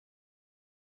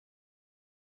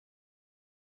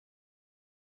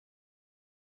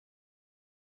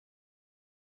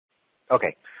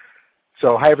Okay.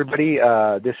 So hi, everybody.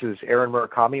 This is Aaron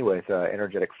Murakami with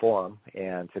Energetic Forum,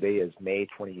 and today is May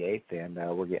 28th, and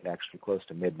we're getting actually close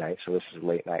to midnight, so this is a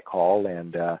late night call.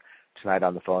 And tonight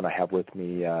on the phone I have with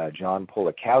me John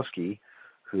Polakowsi,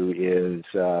 who is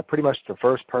pretty much the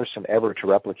first person ever to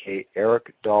replicate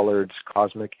Eric Dollard's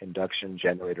Cosmic Induction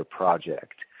Generator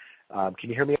project. Can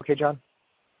you hear me okay, John?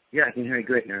 Yeah, I can hear you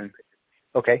great, Aaron.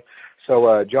 Okay.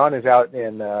 So John is out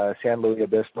in San Luis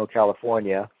Obispo,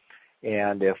 California.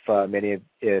 And if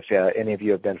any of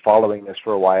you have been following this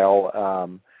for a while,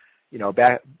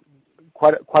 back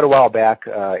quite a while back,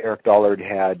 Eric Dollard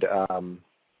had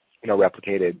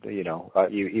replicated,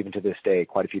 even to this day,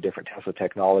 quite a few different Tesla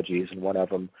technologies, and one of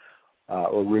them,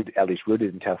 at least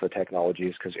rooted in Tesla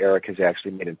technologies, because Eric has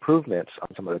actually made improvements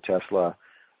on some of the Tesla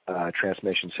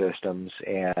transmission systems,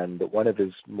 and one of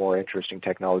his more interesting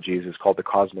technologies is called the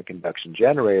Cosmic Induction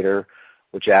Generator,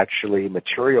 which actually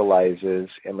materializes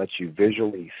and lets you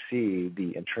visually see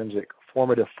the intrinsic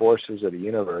formative forces of the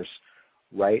universe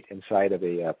right inside of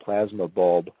a plasma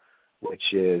bulb,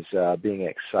 which is being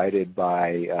excited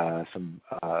by some,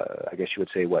 I guess you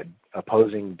would say,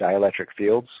 opposing dielectric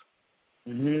fields?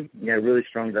 Mm-hmm. Yeah, really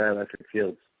strong dielectric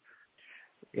fields.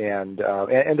 And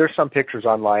there's some pictures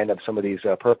online of some of these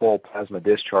purple plasma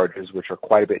discharges, which are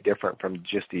quite a bit different from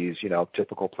just these,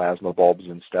 typical plasma bulbs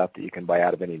and stuff that you can buy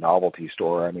out of any novelty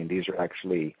store. I mean, these are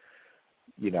actually,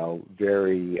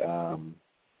 very,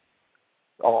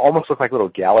 almost look like little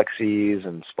galaxies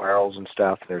and spirals and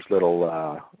stuff. There's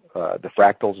little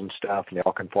diffractals and stuff, and they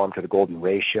all conform to the golden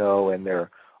ratio, and they're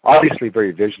obviously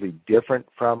very visually different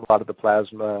from a lot of the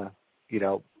plasma,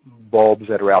 bulbs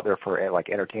that are out there for like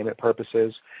entertainment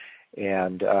purposes.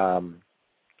 And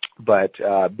but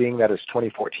being that it's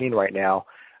 2014 right now,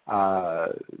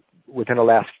 within the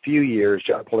last few years,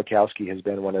 John Polakowsi has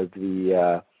been one of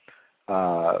the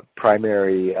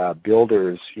primary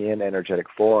builders in Energetic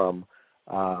Forum,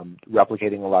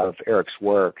 replicating a lot of Eric's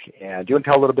work. And do you want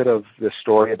to tell a little bit of the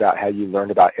story about how you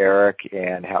learned about Eric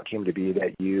and how it came to be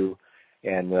that you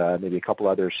and maybe a couple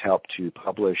others helped to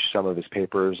publish some of his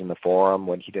papers in the forum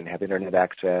when he didn't have internet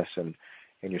access, and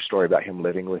your story about him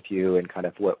living with you, and kind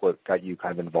of what got you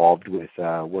kind of involved with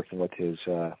working with his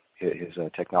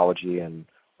technology and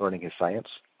learning his science?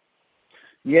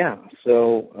 Yeah,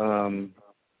 so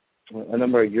a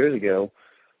number of years ago,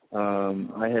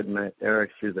 I had met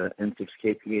Eric through the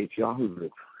N6KPH Yahoo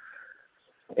group.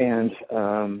 And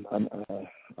a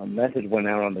message went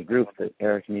out on the group that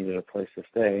Eric needed a place to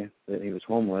stay, that he was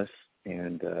homeless,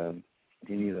 and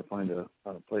he needed to find a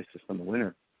place to spend the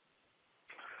winter.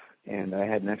 And I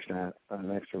had an extra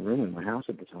room in my house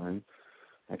at the time.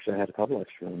 Actually, I had a couple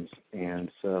extra rooms.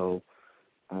 And so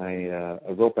I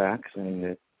wrote back saying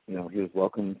that, he was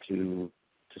welcome to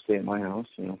stay at my house,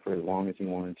 for as long as he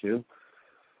wanted to.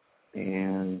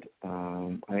 And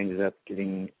I ended up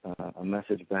getting a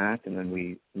message back, and then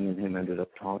me and him ended up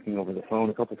talking over the phone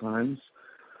a couple times.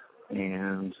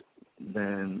 And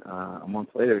then a month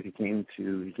later, he came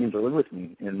to live with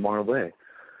me in Monterey,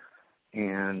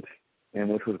 and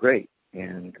which was great.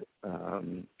 And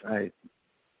I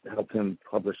helped him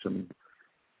publish some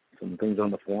things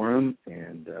on the forum,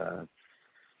 and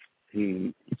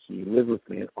he lived with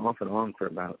me off and on for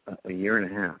about a year and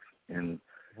a half. And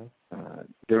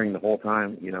during the whole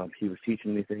time, he was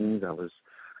teaching me things. I was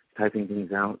typing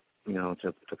things out,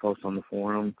 to post on the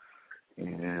forum,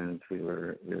 and we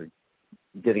were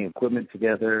getting equipment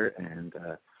together and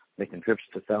making trips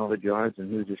to salvage yards, and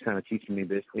he was just kind of teaching me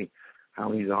basically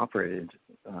how he's operated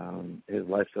his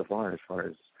life so far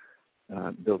as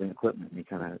building equipment. He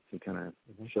kind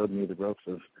of showed me the ropes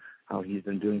of how he's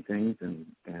been doing things,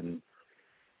 and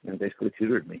basically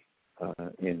tutored me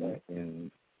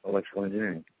in electrical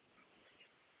engineering.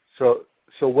 So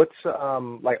what's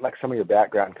like some of your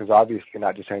background? Because obviously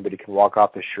not just anybody can walk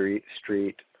off the street,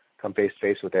 come face to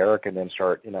face with Eric, and then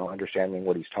start understanding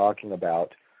what he's talking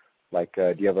about. Like,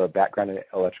 do you have a background in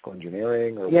electrical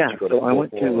engineering, or yeah? Did you go so to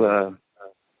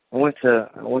I went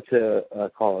to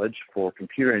college for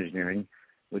computer engineering,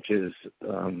 which is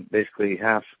basically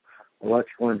half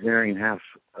electrical engineering and half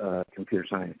computer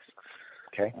science.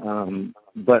 Okay.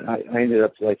 But I ended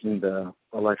up liking the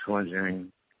electrical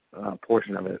engineering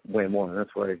portion of it way more.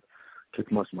 That's where I took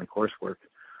most of my coursework.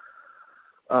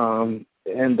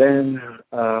 And then,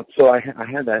 so I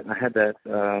had that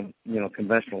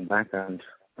conventional background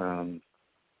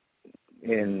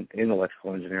in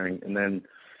electrical engineering. And then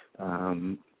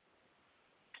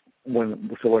when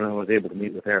I was able to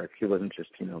meet with Eric, he wasn't just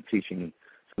teaching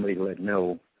somebody who had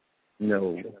no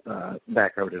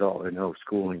background at all or no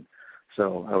schooling.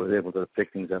 So I was able to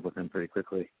pick things up with him pretty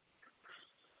quickly.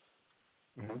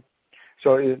 Mm-hmm.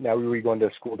 So now were you going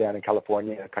to school down in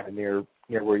California, kind of near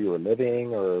where you were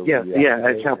living, or? Yeah,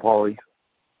 at Cal Poly.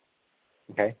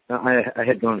 Okay. I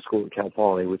had gone to school at Cal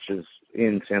Poly, which is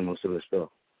in San Luis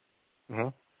Obispo. Mm-hmm.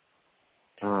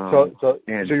 So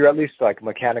you're at least like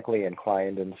mechanically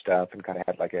inclined and stuff, and kind of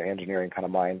had like an engineering kind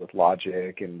of mind with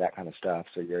logic and that kind of stuff.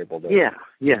 So you're able to.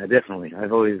 Yeah, definitely.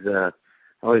 I've always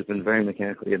been very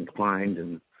mechanically inclined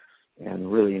and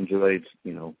really enjoyed,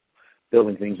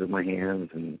 building things with my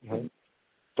hands and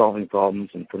solving problems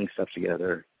and putting stuff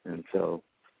together. And so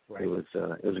it was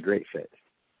a great fit.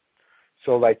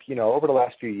 So, like, over the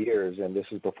last few years, and this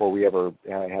is before we ever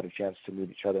had a chance to meet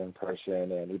each other in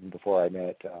person, and even before I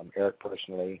met Eric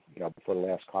personally, before the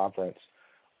last conference,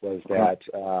 was that,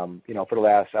 for the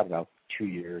last, 2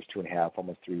 years, 2.5,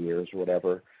 almost 3 years or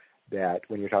whatever, that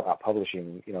when you're talking about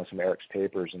publishing, some of Eric's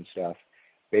papers and stuff,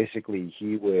 basically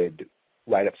he would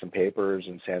write up some papers,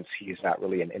 and since he's not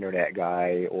really an internet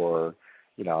guy or,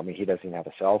 he doesn't even have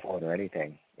a cell phone or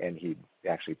anything, and he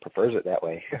actually prefers it that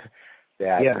way.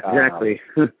 Exactly.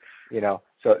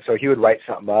 So he would write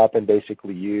something up, and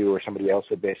basically you or somebody else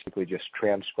would basically just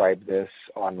transcribe this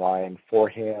online for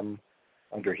him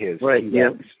under his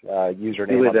username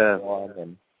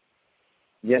on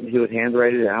the he would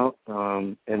handwrite it out,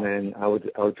 and then I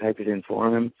would type it in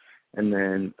for him, and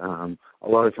then a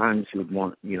lot of times he would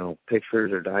want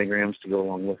pictures or diagrams to go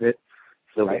along with it,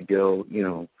 so we'd go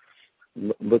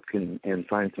look and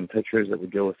find some pictures that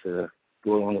would go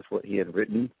along with what he had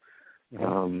written.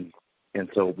 And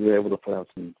so we were able to put out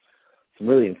some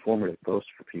really informative posts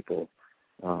for people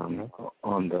on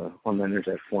the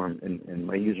Internet forum. And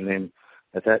my username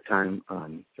at that time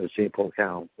was J.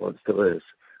 Polakowsi. Well, it still is,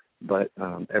 but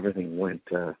everything went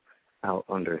out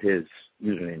under his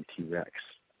username T-Rex.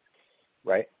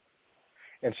 Right.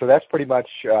 And so that's pretty much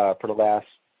for the last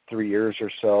 3 years or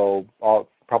so,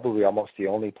 probably almost the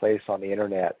only place on the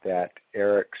Internet that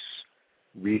Eric's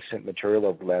recent material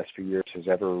over the last few years has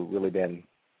ever really been,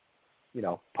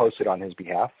 posted on his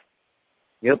behalf.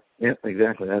 Yep,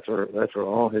 exactly. That's where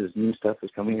all his new stuff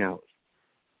is coming out.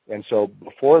 And so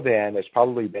before then, it's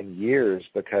probably been years,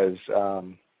 because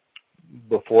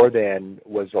before then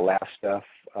was the last stuff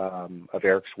of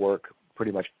Eric's work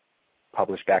pretty much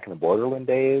published back in the Borderland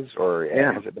days, or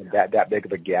has it been that big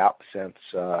of a gap since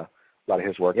a lot of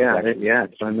his work?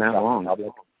 It's been that long.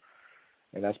 Public?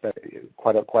 And that's been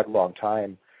quite a long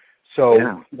time.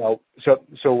 So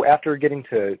so after getting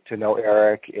to know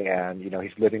Eric, and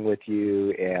he's living with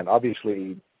you, and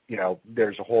obviously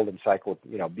there's a whole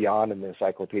beyond an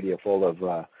encyclopedia full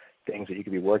of things that you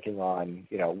could be working on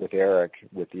with Eric,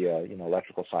 with the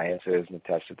electrical sciences and the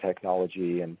test of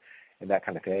technology and that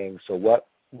kind of thing. So what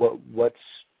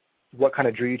kind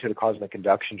of drew you to the cosmic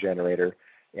induction generator,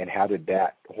 and how did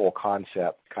that whole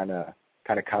concept kind of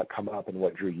come up, and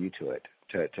what drew you to it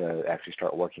to actually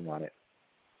start working on it?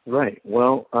 Right.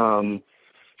 Well,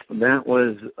 that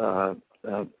was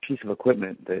a piece of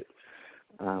equipment that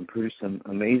produced some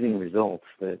amazing results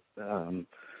that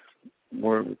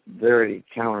were very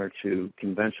counter to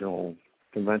conventional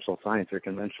science or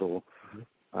conventional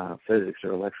physics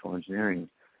or electrical engineering,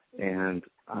 and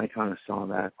I kind of saw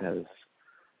that as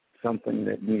something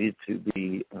that needed to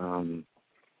be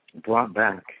brought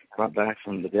back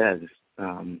from the dead.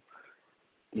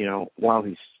 While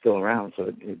he's still around,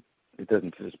 so it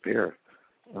doesn't disappear.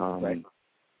 Right.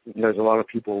 There's a lot of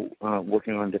people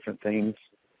working on different things,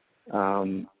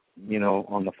 on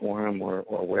the forum or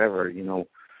wherever,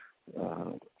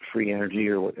 free energy,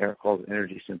 or what Eric calls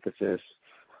energy synthesis,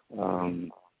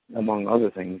 among other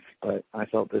things. But I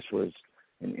felt this was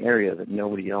an area that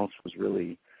nobody else was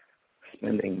really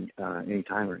spending any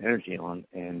time or energy on,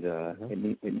 and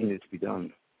it needed to be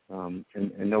done, and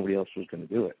nobody else was going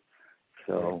to do it.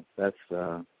 So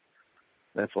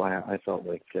that's why I felt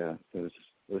like it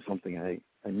was something I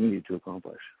needed to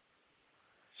accomplish.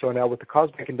 So now with the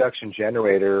cosmic induction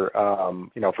generator,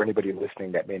 for anybody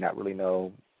listening that may not really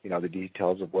know, the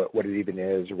details of what it even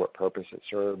is or what purpose it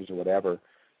serves or whatever,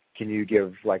 can you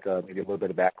give maybe a little bit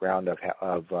of background of kind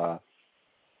of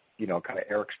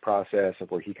Eric's process of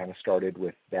where he kind of started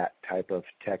with that type of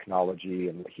technology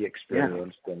and what he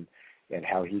experienced and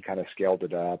how he kind of scaled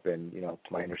it up, and to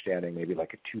my understanding, maybe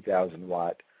like a 2,000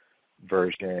 watt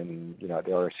version, at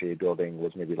the RCA building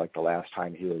was maybe like the last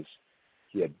time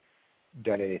he had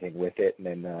done anything with it, and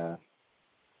then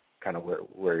kind of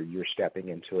where you're stepping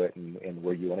into it and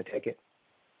where you want to take it.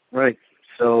 Right.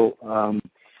 So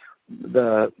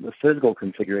the physical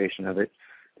configuration of it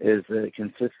is that it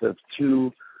consists of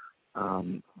two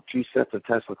sets of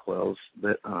Tesla coils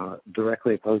that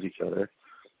directly oppose each other,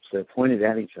 so they're pointed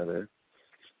at each other,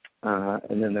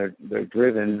 and then they're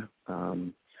driven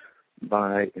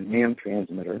by an AM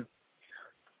transmitter,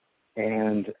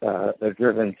 and they're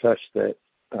driven such that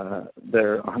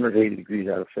they're 180 degrees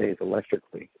out of phase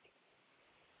electrically.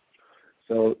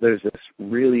 So there's this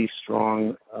really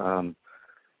strong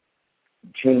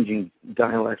changing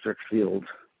dielectric field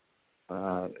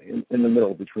in the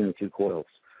middle between the two coils.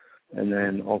 And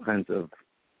then all kinds of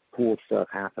cool stuff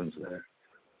happens there,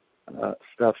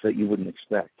 stuff that you wouldn't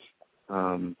expect.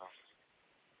 And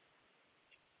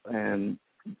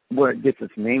where it gets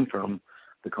its name from,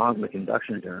 the cosmic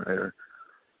induction generator,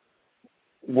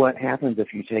 what happens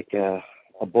if you take a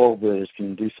bulb that is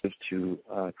conducive to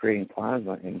creating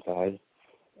plasma inside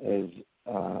is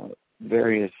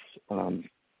various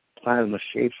plasma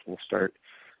shapes will start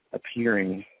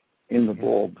appearing in the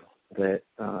bulb that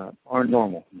aren't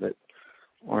normal, that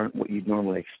aren't what you'd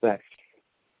normally expect.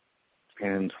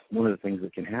 And one of the things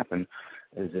that can happen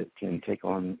is it can take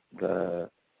on the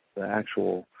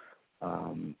actual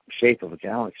shape of a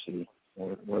galaxy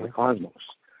or the cosmos.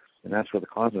 And that's where the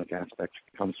cosmic aspect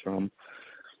comes from.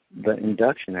 The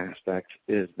induction aspect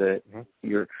is that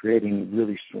you're creating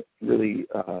really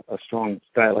a strong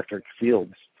dielectric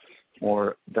fields,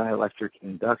 or dielectric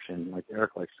induction, like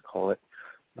Eric likes to call it,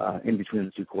 in between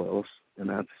the two coils, and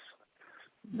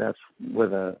that's where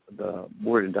the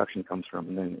word induction comes from,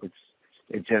 and then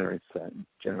it generates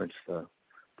the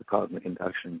cosmic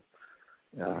induction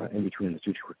in between the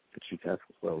two Tesla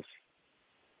coils.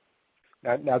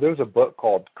 Now there was a book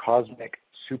called Cosmic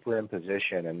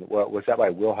Superimposition, and was that by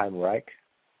Wilhelm Reich?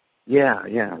 Yeah,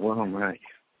 Wilhelm Reich.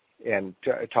 And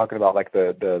talking about like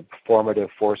the formative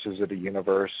forces of the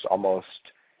universe,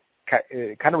 almost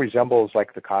it kind of resembles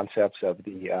like the concepts of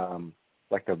the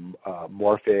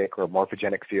morphic or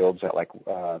morphogenic fields that like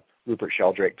Rupert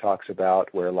Sheldrake talks about,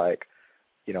 where like,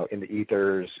 you know, in the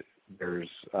ethers there's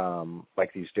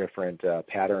like these different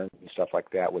patterns and stuff like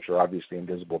that, which are obviously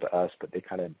invisible to us, but they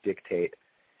kind of dictate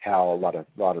how a lot of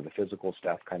the physical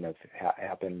stuff kind of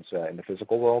happens in the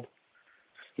physical world.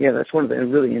 Yeah, that's one of the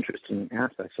really interesting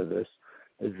aspects of this,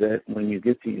 is that when you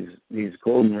get these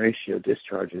golden ratio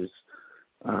discharges,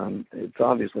 it's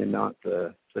obviously not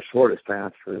the shortest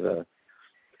path for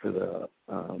the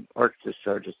arc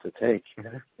discharges to take.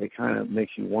 Mm-hmm. It kind of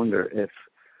makes you wonder if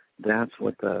that's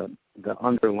what the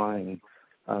underlying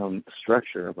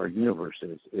structure of our universe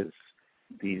is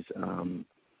these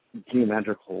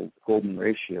geometrical golden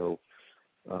ratio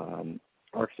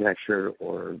architecture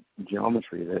or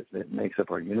geometry that makes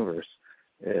up our universe.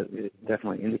 It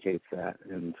definitely indicates that,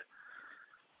 and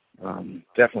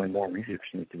definitely more research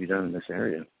needs to be done in this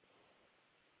area.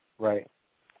 Right,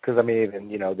 because I mean, even,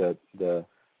 you know, the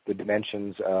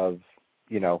dimensions of,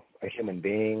 you know, a human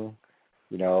being,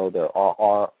 you know,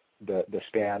 the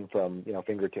span from, you know,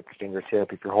 fingertip to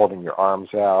fingertip, if you're holding your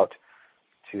arms out,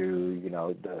 to, you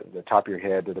know, the top of your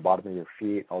head to the bottom of your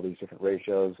feet, all these different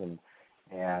ratios, and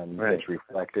right. It's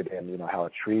reflected in, you know, how a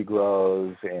tree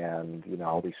grows, and, you know,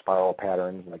 all these spiral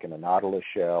patterns, like in a nautilus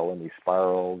shell, and these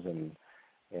spirals, and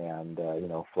you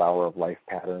know, flower of life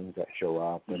patterns that show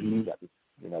up, and you've got,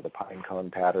 you know, the pine cone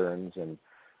patterns, and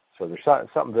so there's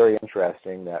something very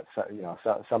interesting that, you know,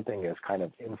 something is kind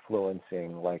of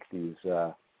influencing like these,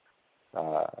 you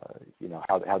know,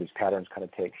 how these patterns kind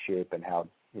of take shape, and how,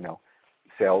 you know,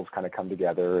 cells kind of come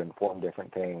together and form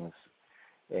different things.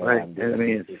 And right. And I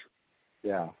mean, it's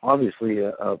obviously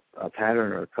a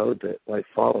pattern or a code that life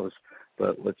follows.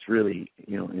 But what's really,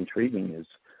 you know, intriguing is,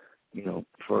 you know,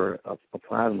 for a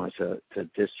plasma to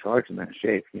discharge in that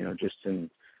shape, you know, just in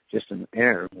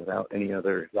air without any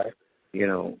other, you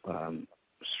know,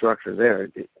 structure there,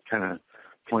 it kind of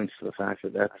points to the fact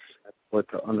that that's what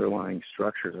the underlying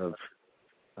structure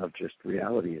of just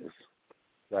reality is.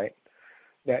 Right.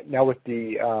 Now with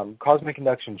the cosmic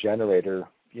induction generator,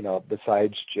 you know,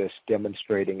 besides just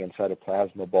demonstrating inside of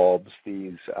plasma bulbs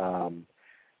these,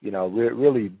 you know,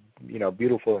 really, you know,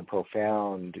 beautiful and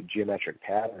profound geometric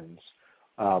patterns,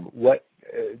 what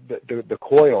the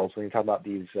coils, when you talk about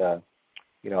these,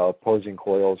 you know, opposing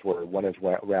coils where one is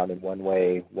round in one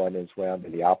way, one is round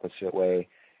in the opposite way,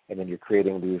 and then you're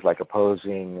creating these like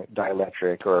opposing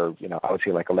dielectric, or, you know, I would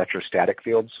say like electrostatic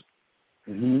fields.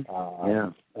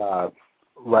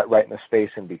 Right in the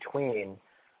space in between.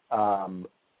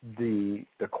 The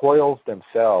coils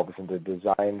themselves and the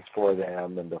designs for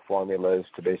them and the formulas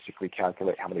to basically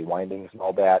calculate how many windings and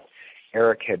all that,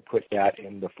 Eric had put that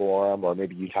in the forum, or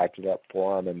maybe you typed it up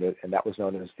for him, and that was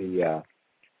known as the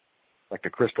like the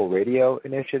Crystal Radio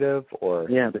Initiative, or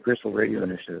the Crystal Radio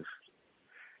Initiative.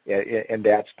 Yeah, and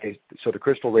so the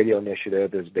Crystal Radio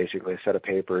Initiative is basically a set of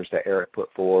papers that Eric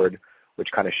put forward,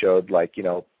 which kind of showed, like, you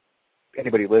know,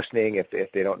 anybody listening, if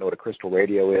they don't know what a crystal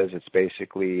radio is, it's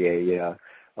basically a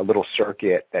little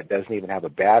circuit that doesn't even have a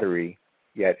battery,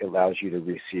 yet it allows you to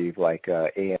receive like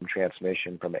AM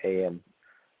transmission from an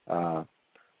AM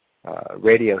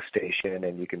radio station,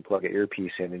 and you can plug an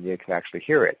earpiece in and you can actually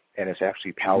hear it, and it's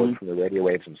actually powered from the radio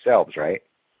waves themselves, right?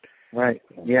 Right.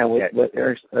 Yeah. What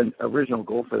Eric's original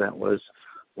goal for that was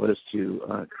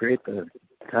to create the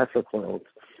Tesla coils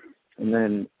and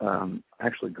then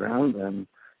actually ground them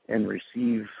and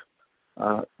receive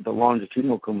the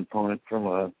longitudinal component from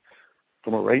a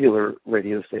regular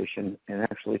radio station, and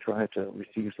actually try to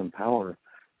receive some power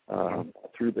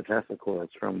through the Tesla coils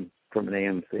from an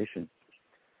AM station.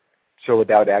 So would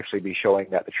that actually be showing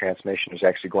that the transmission is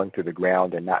actually going through the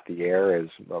ground and not the air, as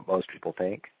most people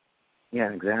think?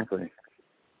 Yeah, exactly.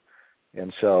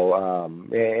 And so,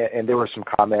 and there were some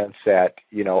comments that,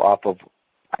 off of,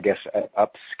 I guess, an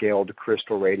upscaled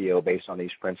crystal radio based on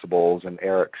these principles and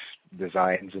Eric's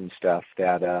designs and stuff,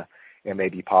 that it may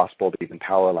be possible to even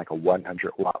power like a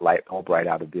 100-watt light bulb right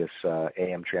out of this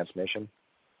AM transmission.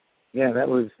 Yeah,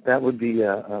 that would be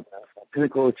a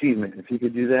pinnacle achievement. If you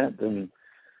could do that, then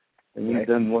you've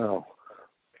done well.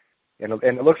 And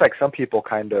it looks like some people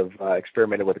kind of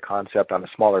experimented with the concept on a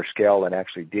smaller scale and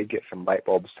actually did get some light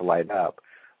bulbs to light up.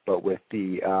 But with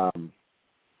the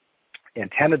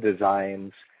antenna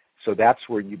designs, so that's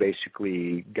where you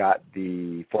basically got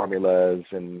the formulas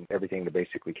and everything to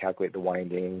basically calculate the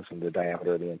windings and the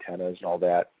diameter of the antennas and all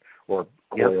that, or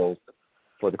coils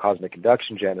for the cosmic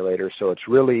induction generator. So it's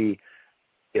really,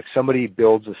 if somebody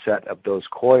builds a set of those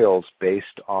coils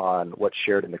based on what's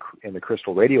shared in the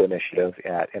Crystal Radio Initiative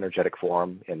at Energetic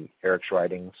Forum in Eric's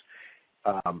writings,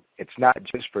 it's not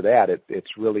just for that.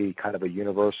 It's really kind of a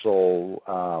universal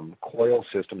coil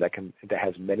system that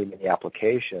has many, many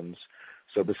applications.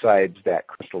 So besides that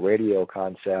crystal radio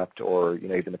concept, or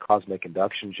even the cosmic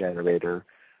induction generator,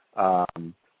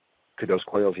 could those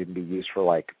coils even be used for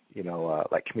like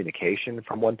communication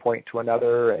from one point to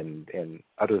another, and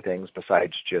other things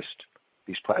besides just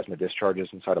these plasma discharges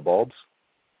inside of bulbs?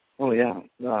 Oh yeah,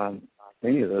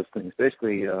 any of those things.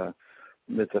 Basically,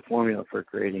 it's a formula for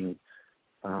creating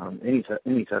any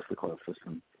Tesla coil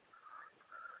system.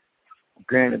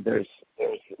 Granted, there's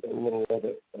a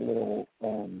little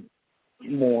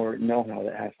more know-how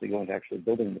that has to go into actually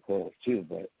building the coils too.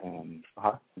 But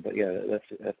yeah,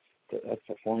 that's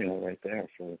the formula right there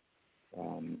for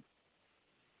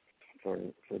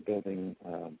building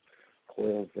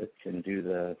coils that can do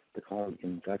the cosmic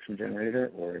induction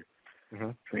generator, or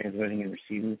transmitting and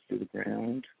receiving through the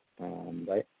ground,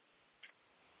 right?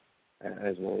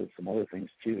 As well as some other things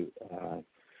too.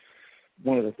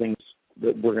 One of the things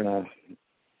that we're gonna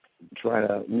try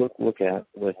to look at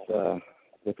with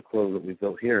the coil that we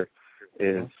built here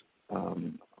is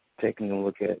taking a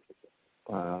look at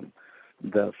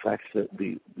the effects that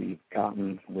we've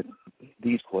gotten with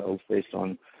these coils based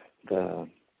on the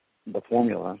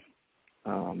formula,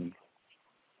 and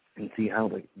see how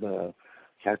the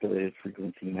calculated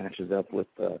frequency matches up with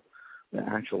the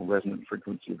actual resonant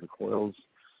frequency of the coils,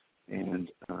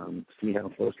 and see how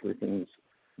closely things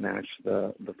match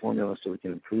the formula, so we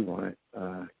can improve on it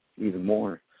even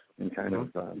more, and kind of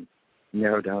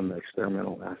narrow down the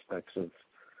experimental aspects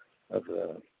of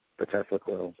the Tesla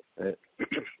coil.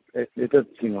 It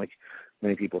doesn't seem like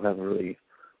many people have really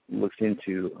looked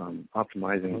into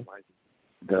optimizing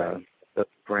the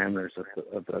parameters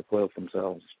of the coils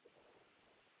themselves.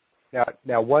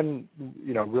 Now, one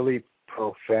really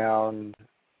profound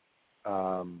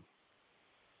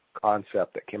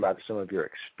concept that came out of some of your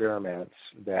experiments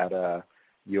that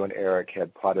you and Eric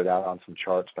had plotted out on some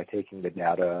charts by taking the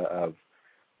data of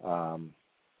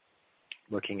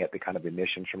looking at the kind of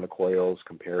emissions from the coils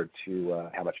compared to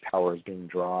how much power is being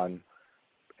drawn,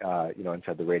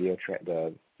 inside the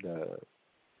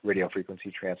radio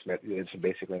frequency transmitter. It's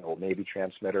basically an old Navy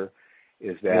transmitter.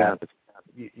 Is that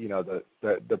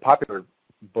the popular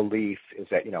belief is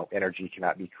that energy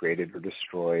cannot be created or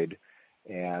destroyed,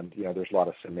 and there's a lot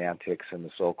of semantics in the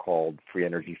so-called free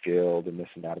energy field and this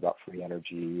and that about free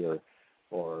energy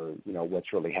or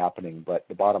what's really happening. But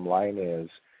the bottom line is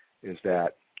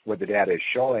that what the data is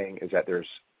showing is that there's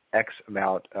X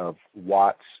amount of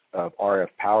watts of RF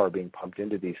power being pumped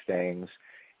into these things,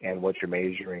 and what you're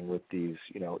measuring with these,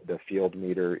 the field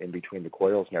meter in between the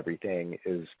coils and everything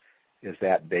is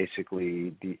that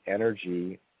basically the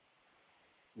energy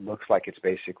looks like it's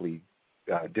basically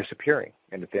disappearing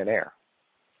into thin air.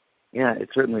 Yeah, it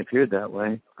certainly appeared that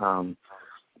way.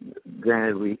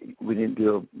 Granted, we didn't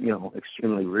do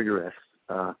extremely rigorous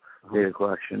data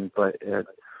collection, but it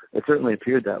certainly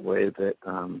appeared that way, that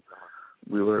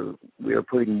we were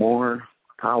putting more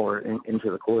power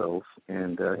into the coils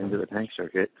and into the tank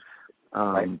circuit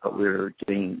but we were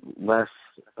getting less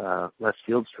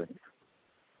field strength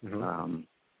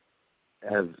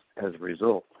as a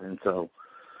result. And so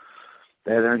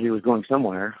that energy was going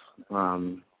somewhere,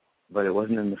 but it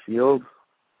wasn't in the field,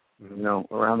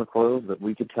 around the coils that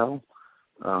we could tell.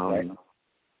 And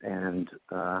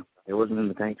it wasn't in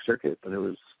the tank circuit, but it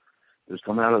was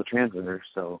coming out of the transmitter.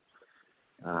 So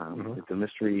it's a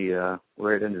mystery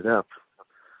where it ended up.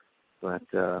 But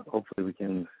hopefully we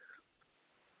can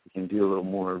do a little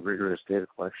more rigorous data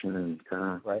collection and kind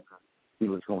of see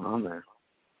what's going on there.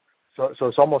 So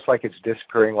it's almost like it's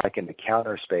disappearing, like in the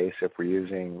counter space, if we're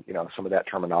using some of that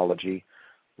terminology.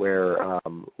 Where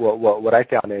what I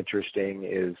found interesting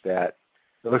is that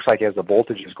it looks like as the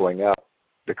voltage is going up,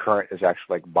 the current is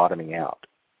actually like bottoming out.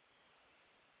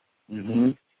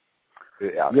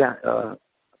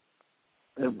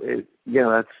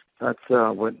 That's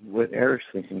what Eric's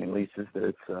thinking, at least, is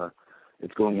that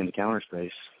it's going into counter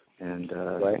space, and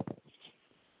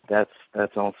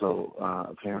that's also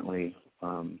apparently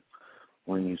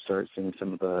when you start seeing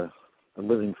some of the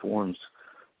living forms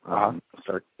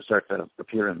start to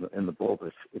appear in the bulb.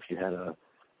 If you had a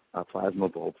plasma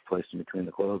bulb placed in between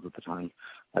the coils at the time,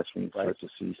 that's when you start to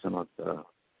see some of the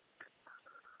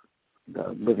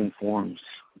living forms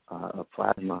of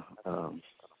plasma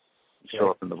show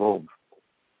up in the bulb.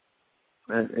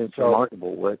 And it's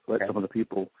remarkable what some of the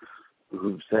people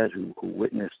who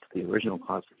witnessed the original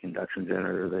cosmic induction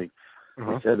generator, they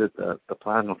said that the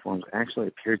plasma forms actually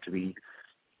appeared to be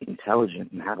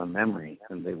intelligent and have a memory,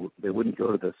 and they wouldn't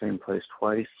go to the same place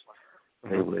twice.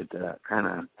 They would kind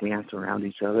of dance around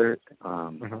each other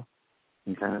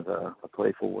in kind of a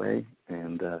playful way,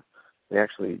 and they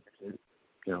actually,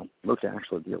 looked to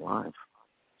actually be alive.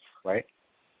 Right.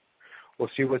 We'll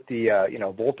see what the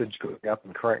voltage going up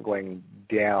and current going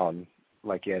down,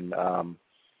 like in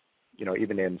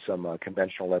even in some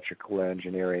conventional electrical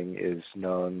engineering, is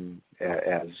known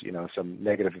as some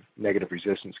negative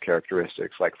resistance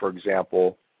characteristics. Like, for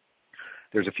example,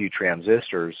 there's a few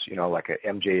transistors, like a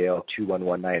MJL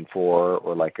 21194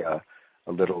 or like a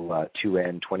little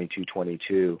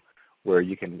 2N2222, where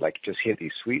you can like just hit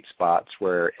these sweet spots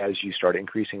where as you start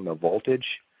increasing the voltage,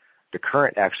 the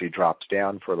current actually drops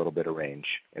down for a little bit of range,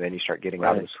 and then you start getting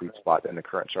out of the sweet spot, and the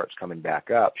current starts coming back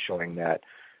up, showing that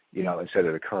instead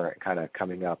of the current kind of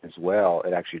coming up as well,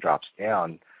 it actually drops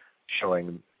down,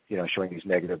 showing these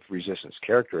negative resistance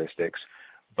characteristics.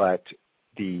 But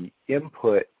the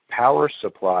input power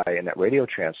supply in that radio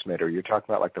transmitter, you're talking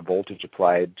about like the voltage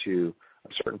applied to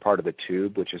a certain part of the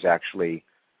tube, which is actually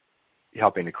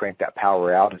helping to crank that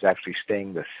power out, is actually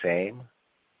staying the same.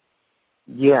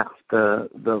 Yeah, the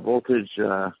voltage.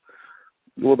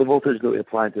 The voltage that we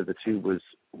applied to the tube was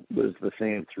the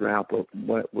same throughout, but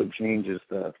what would change is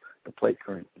the plate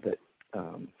current that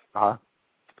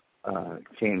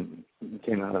came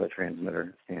out of the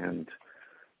transmitter, and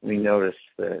we noticed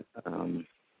that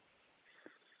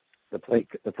the plate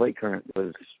current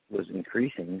was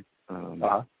increasing, and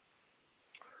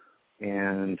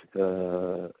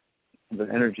the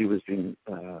energy was being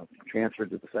transferred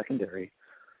to the secondary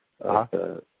of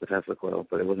the Tesla coil,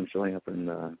 but it wasn't showing up in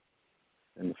the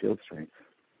field strength.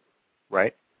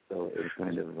 Right. So it was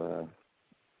kind of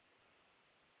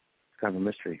a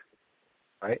mystery.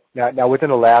 Right. Now within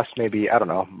the last maybe, I don't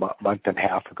know, month and a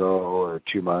half ago or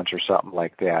 2 months or something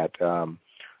like that,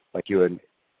 like you and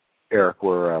Eric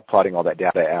were plotting all that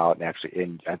data out,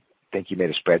 and I think you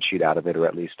made a spreadsheet out of it, or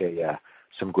at least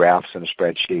some graphs in a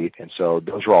spreadsheet. And so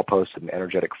those were all posted in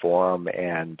Energetic Forum,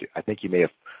 and I think you may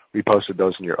have reposted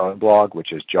those in your own blog,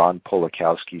 which is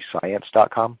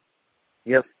johnpolakowskiscience.com.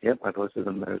 Yep, I posted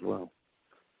them there as well.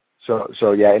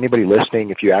 So yeah, anybody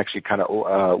listening, if you actually kind of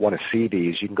want to see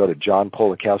these, you can go to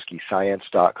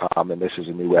johnpolakowskiscience.com, and this is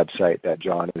a new website that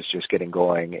John is just getting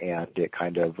going, and it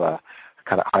kind of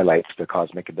highlights the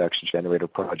Cosmic Induction Generator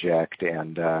project.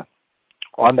 And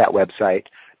on that website,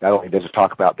 not only does it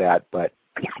talk about that, but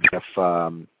if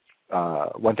one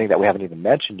thing that we haven't even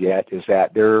mentioned yet is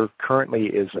that there currently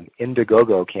is an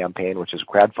Indiegogo campaign, which is a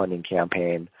crowdfunding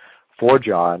campaign for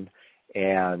John.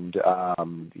 And,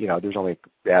 there's only,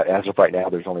 as of right now,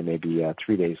 there's only maybe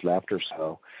 3 days left or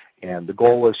so. And the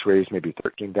goal was to raise maybe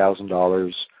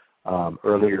 $13,000.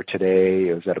 Earlier today,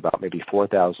 it was at about maybe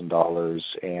 $4,000.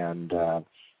 And I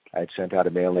had sent out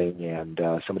a mailing, and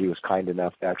somebody was kind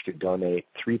enough to actually donate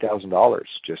 $3,000,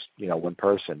 just, one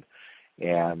person.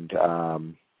 And,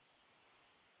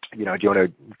 do you want to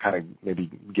kind of maybe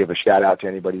give a shout out to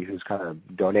anybody who's kind of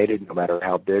donated, no matter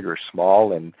how big or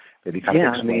small, and maybe kind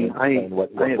of explain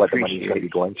what the money is going to be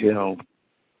going to?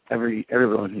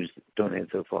 Everyone who's donated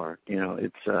so far.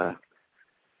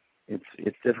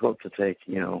 It's difficult to take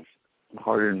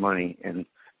hard-earned money and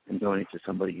donate to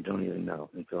somebody you don't even know.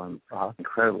 And so I'm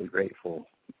incredibly grateful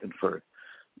for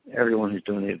everyone who's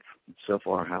donated so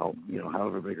far,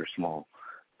 however big or small.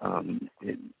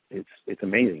 It's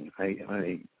amazing.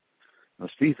 I'm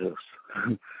speechless.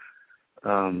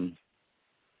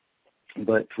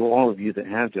 But to all of you that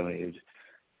have donated,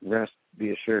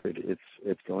 be assured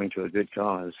it's going to a good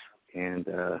cause, and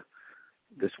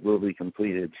this will be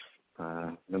completed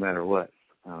no matter what.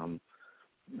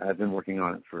 I've been working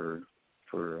on it for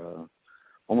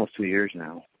almost 2 years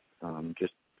now,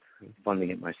 just funding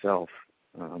it myself.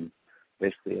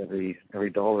 Basically, every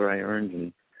dollar I earned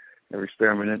and every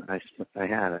spare minute I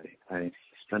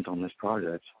spent on this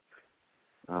project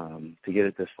to get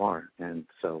it this far. And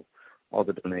so all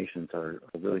the donations are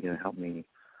really going to help me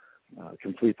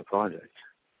complete the project.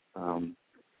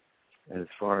 As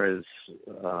far as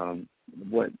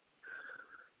what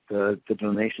the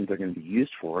donations are going to be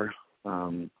used for,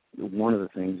 one of the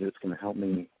things that's going to help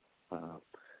me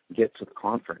get to the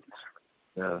conference,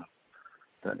 the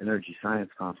Energy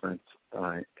Science Conference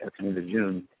at the end of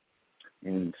June,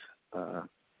 and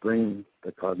bring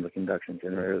the cosmic induction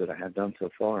generator that I have done so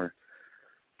far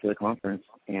to the conference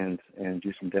and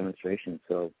do some demonstrations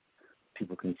so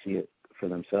people can see it for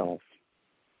themselves.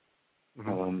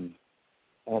 Mm-hmm.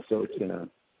 Also, it's going to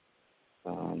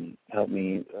help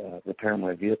me repair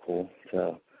my vehicle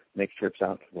to make trips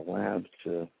out to the lab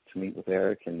to meet with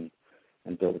Eric and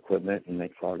build equipment and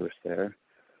make progress there.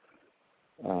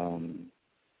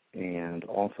 And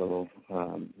also,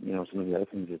 some of the other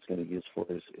things it's going to be used for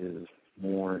is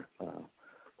more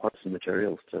parts and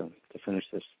materials to finish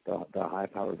the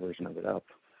high-power version of it up.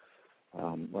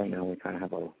 Right now we kind of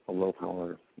have a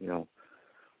low-power,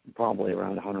 probably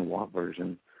around 100-watt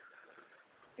version.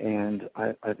 And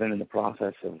I've been in the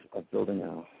process of building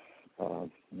a 1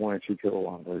 or 2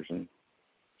 kilowatt version,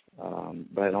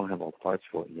 but I don't have all the parts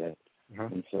for it yet.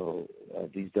 Mm-hmm. And so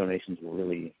these donations will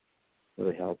really,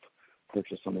 really help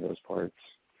purchase some of those parts,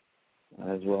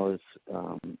 as well as,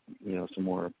 some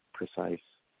more precise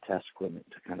test equipment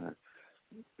to kind of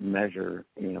measure,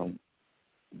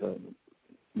 the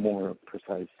more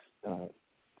precise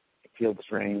field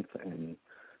strength and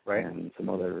some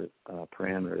other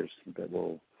parameters that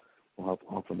will help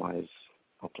optimize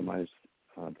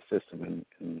the system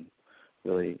and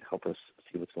really help us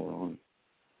see what's going on.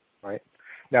 Right.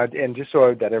 Now, and just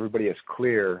so that everybody is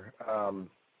clear,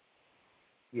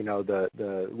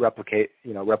 the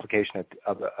replication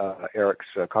of Eric's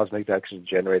cosmic induction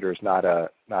generator is not an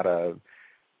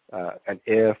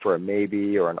if or a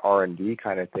maybe or an R&D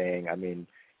kind of thing. I mean,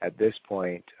 at this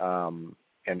point, and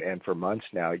for months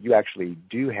now, you actually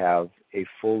do have a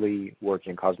fully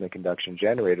working cosmic induction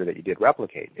generator that you did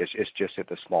replicate. It's just at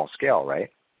the small scale,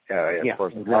 right? Yeah, of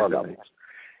course, the power levels.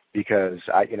 Because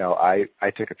I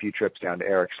took a few trips down to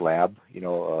Eric's lab,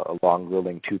 a long,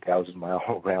 grueling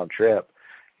 2,000-mile round trip,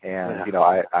 and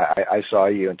I saw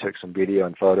you and took some video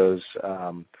and photos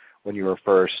when you were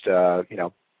first,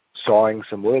 sawing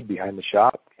some wood behind the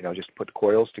shop, just to put the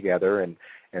coils together and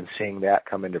seeing that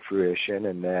come into fruition,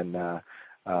 and then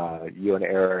you and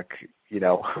Eric,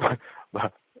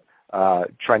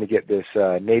 trying to get this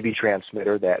Navy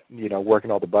transmitter that, working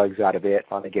all the bugs out of it,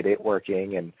 finally get it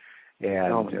working, and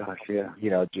oh my gosh, yeah.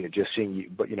 Just seeing you,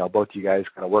 both you guys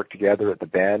kind of work together at the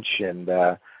bench, and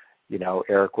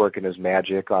Eric working his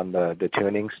magic on the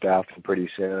tuning stuff, and pretty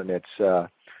soon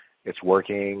it's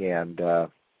working, and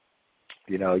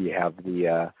you have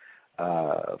the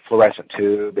fluorescent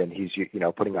tube, and he's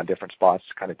putting on different spots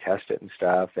to kind of test it and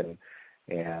stuff, and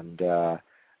so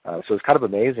it's kind of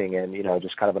amazing, and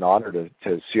just kind of an honor to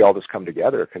see all this come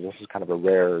together, because this is kind of a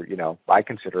rare, I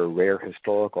consider a rare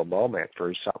historical moment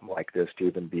for something like this to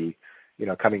even be,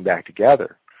 coming back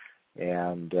together,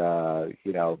 and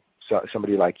so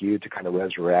somebody like you to kind of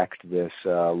resurrect this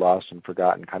lost and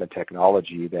forgotten kind of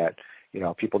technology that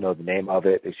people know the name of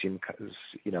it, they've seen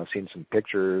some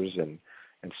pictures and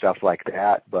stuff like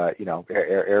that, but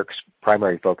Eric's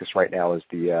primary focus right now is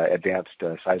the advanced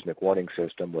seismic warning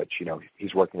system, which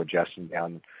he's working with Justin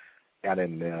down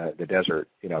in the desert,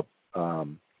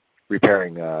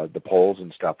 repairing the poles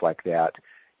and stuff like that.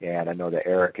 And I know that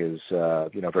Eric is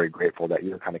very grateful that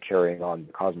you're kind of carrying on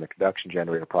the cosmic induction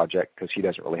generator project, because he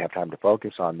doesn't really have time to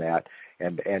focus on that,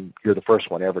 and you're the first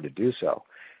one ever to do so.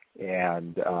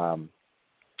 And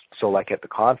so like at the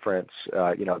conference,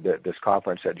 this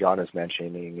conference that John is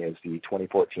mentioning is the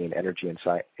 2014 Energy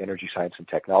Science and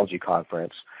Technology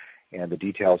Conference, and the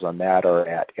details on that are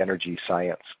at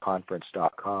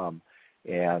EnergyScienceConference.com.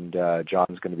 And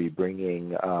John's going to be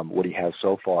bringing what he has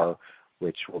so far,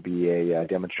 which will be a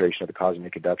demonstration of the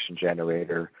cosmic induction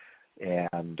generator,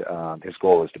 and his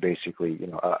goal is to basically,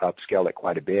 upscale it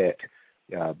quite a bit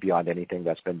beyond anything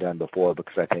that's been done before.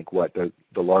 Because I think the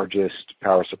largest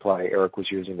power supply Eric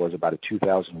was using was about a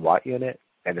 2,000 watt unit,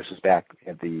 and this is back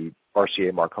at the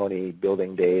RCA Marconi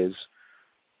building days,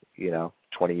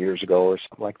 20 years ago or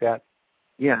something like that.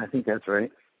 Yeah, I think that's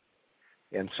right.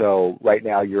 And so right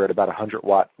now you're at about 100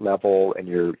 watt level, and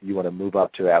you want to move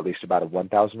up to at least about a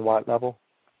 1,000 watt level.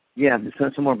 Yeah,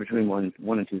 it's somewhere between 1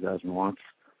 and 2,000 watts.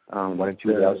 1 and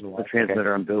 2,000 watts. The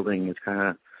transmitter I'm building is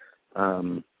kind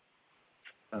of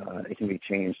it can be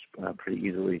changed pretty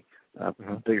easily.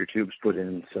 Bigger tubes put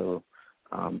in, so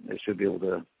it should be able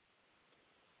to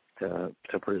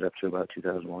put it up to about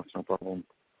 2,000 watts, no problem.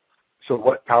 So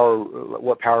what power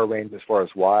range as far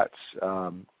as watts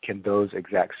can those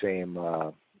exact same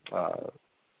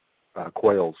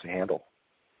coils handle?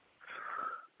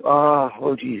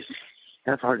 Oh, geez.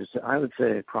 That's hard to say. I would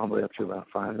say probably up to about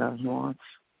 5,000 watts.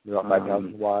 About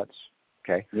 5,000 watts?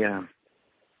 Okay. Yeah.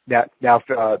 Now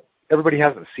if everybody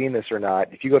hasn't seen this or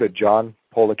not, if you go to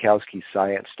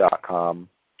johnpolakowskiscience.com,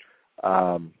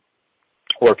 or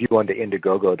if you go into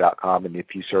Indiegogo.com and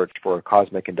if you search for a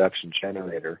cosmic induction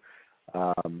generator,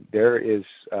 there is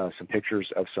some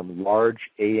pictures of some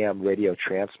large AM radio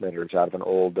transmitters out of an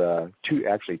old, two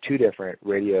different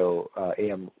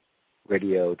AM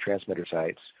radio transmitter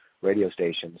sites, radio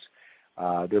stations.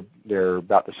 They're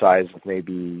about the size of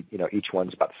maybe, each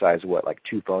one's about the size of like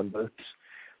 2 phone booths,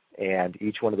 and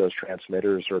each one of those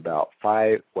transmitters are about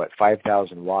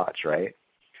 5,000 watts, right?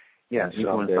 Yeah, each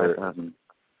one is 5,000.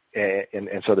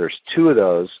 And so there's 2 of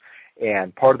those.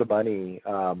 And part of the money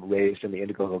raised in the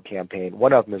Indiegogo campaign,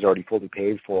 one of them is already fully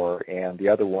paid for, and the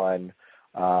other one,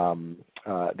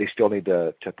 they still need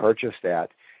to purchase that.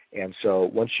 And so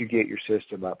once you get your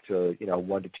system up to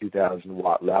 1 to 2,000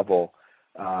 watt level,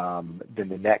 then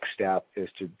the next step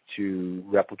is to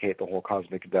replicate the whole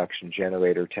cosmic induction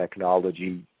generator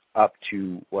technology up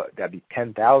to that'd be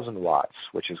 10,000 watts,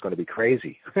 which is going to be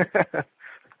crazy.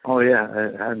 Oh yeah,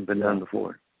 it hadn't been done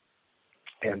before.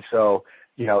 And so,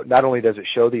 not only does it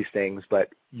show these things, but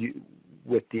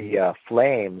with the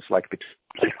flames, like the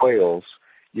coils,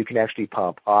 you can actually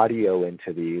pump audio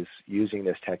into these using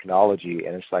this technology,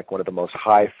 and it's like one of the most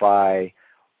hi-fi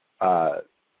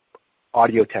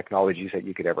audio technologies that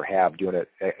you could ever have. Do you want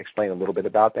to explain a little bit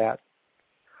about that?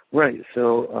 Right.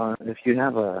 So if you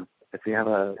have a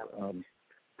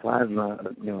plasma,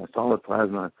 a solid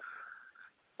plasma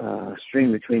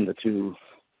stream between the two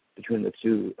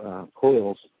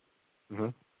coils,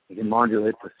 you can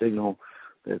modulate the signal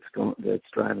that's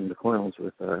driving the coils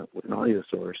with an audio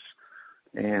source,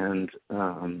 and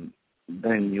then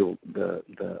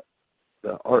the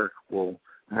arc will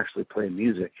actually play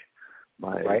music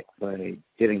by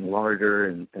getting larger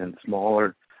and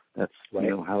smaller. That's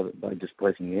by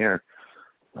displacing the air.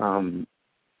 And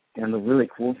the really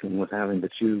cool thing with having the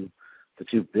two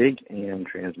big AM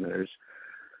transmitters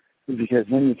is because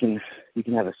then you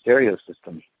can have a stereo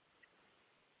system,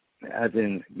 as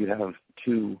in you have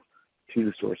two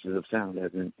sources of sound,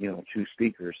 as in 2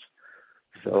 speakers.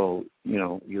 So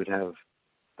you would have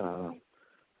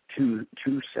two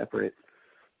separate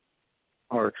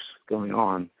arcs going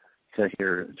on to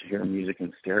hear music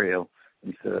in stereo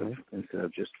instead of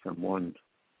just from one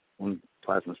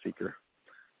plasma speaker,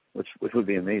 which would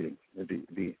be amazing. It'd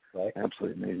be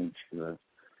absolutely amazing to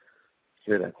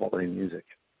hear that quality music.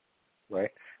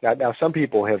 Right. Now some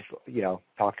people have,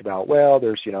 talked about, well,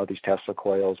 there's, these Tesla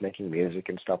coils making music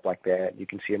and stuff like that. You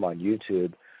can see them on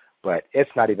YouTube, but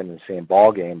it's not even the same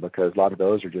ball game, because a lot of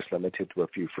those are just limited to a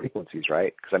few frequencies,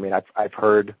 right? Because, I've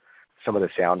heard some of the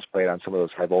sounds played on some of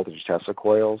those high voltage Tesla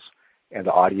coils, and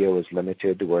the audio is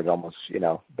limited to where it almost,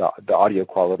 the audio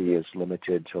quality is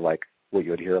limited to like what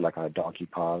you would hear like on a Donkey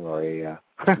Kong or a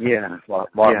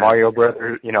Mario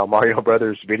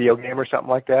Brothers video game or something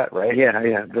like that, right?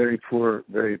 Yeah, very poor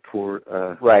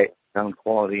sound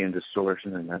quality and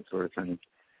distortion and that sort of thing.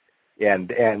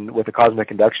 And with the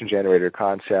cosmic induction generator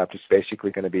concept, it's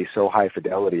basically going to be so high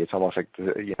fidelity, it's almost like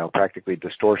practically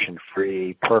distortion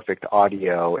free, perfect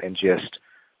audio, and just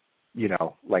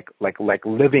like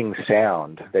living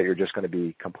sound that you're just going to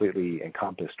be completely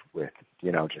encompassed with,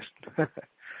 just.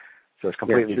 So it's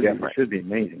completely different. It should be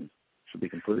amazing. It should be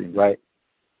completely amazing. Right.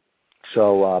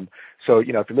 So, if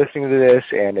you're listening to this,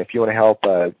 and if you want to help,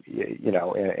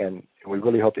 and we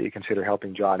really hope that you consider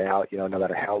helping John out, no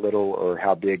matter how little or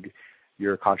how big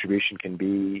your contribution can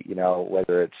be,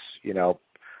 whether it's, $1,000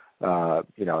 or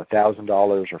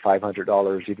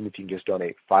 $500, even if you can just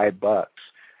donate $5,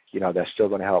 that's still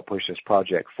going to help push this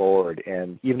project forward.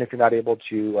 And even if you're not able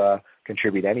to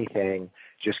contribute anything,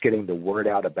 just getting the word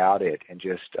out about it, and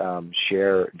just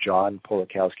share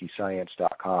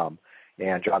johnpolakowskiscience.com.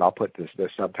 And John, I'll put the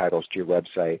subtitles to your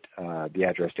website, the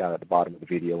address down at the bottom of the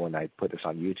video when I put this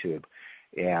on YouTube.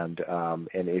 And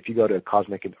if you go to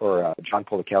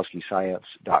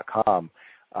johnpolakowskiscience.com,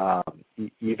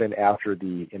 even after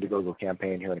the Indiegogo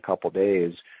campaign here in a couple of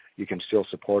days, you can still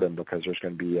support them, because there's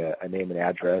going to be a name and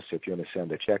address if you want to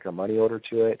send a check or money order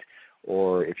to it,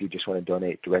 or if you just want to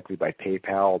donate directly by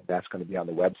PayPal, that's going to be on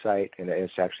the website, and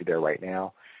it's actually there right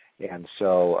now. And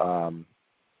so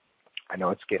I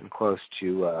know it's getting close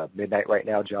to midnight right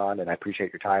now, John, and I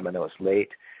appreciate your time. I know it's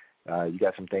late. You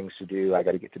got some things to do. I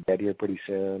got to get to bed here pretty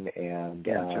soon, and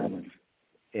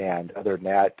and other than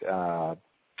that,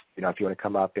 if you want to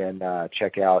come up and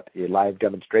check out a live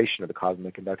demonstration of the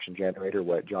cosmic induction generator,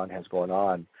 what John has going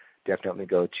on, definitely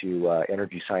go to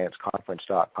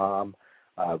EnergyScienceConference.com.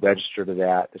 Register to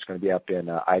that. It's going to be up in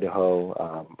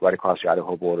Idaho, right across the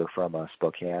Idaho border from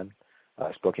Spokane,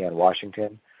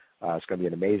 Washington. It's going to be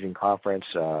an amazing conference.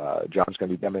 John's going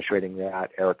to be demonstrating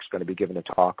that. Eric's going to be giving a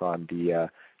talk on the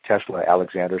Tesla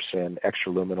Alexanderson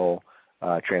extraluminal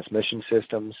transmission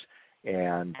systems,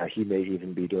 and he may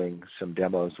even be doing some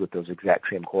demos with those exact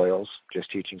same coils,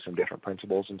 just teaching some different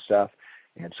principles and stuff.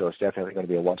 And so it's definitely going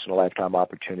to be a once-in-a-lifetime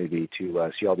opportunity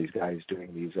to see all these guys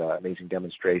doing these amazing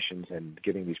demonstrations and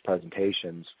giving these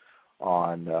presentations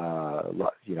on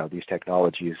these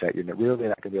technologies that you're really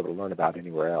not going to be able to learn about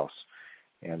anywhere else.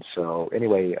 And so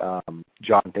anyway,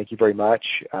 John, thank you very much.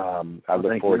 I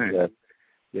look forward to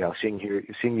seeing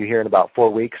you here in about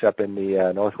 4 weeks up in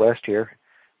the Northwest here.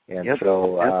 And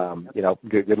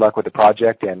good luck with the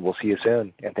project, and we'll see you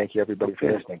soon. And thank you, everybody,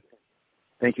 for listening.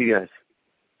 Thank you, guys.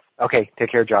 Okay, take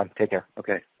care, John. Take care.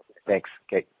 Okay. Thanks.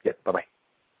 Okay, yeah, bye-bye.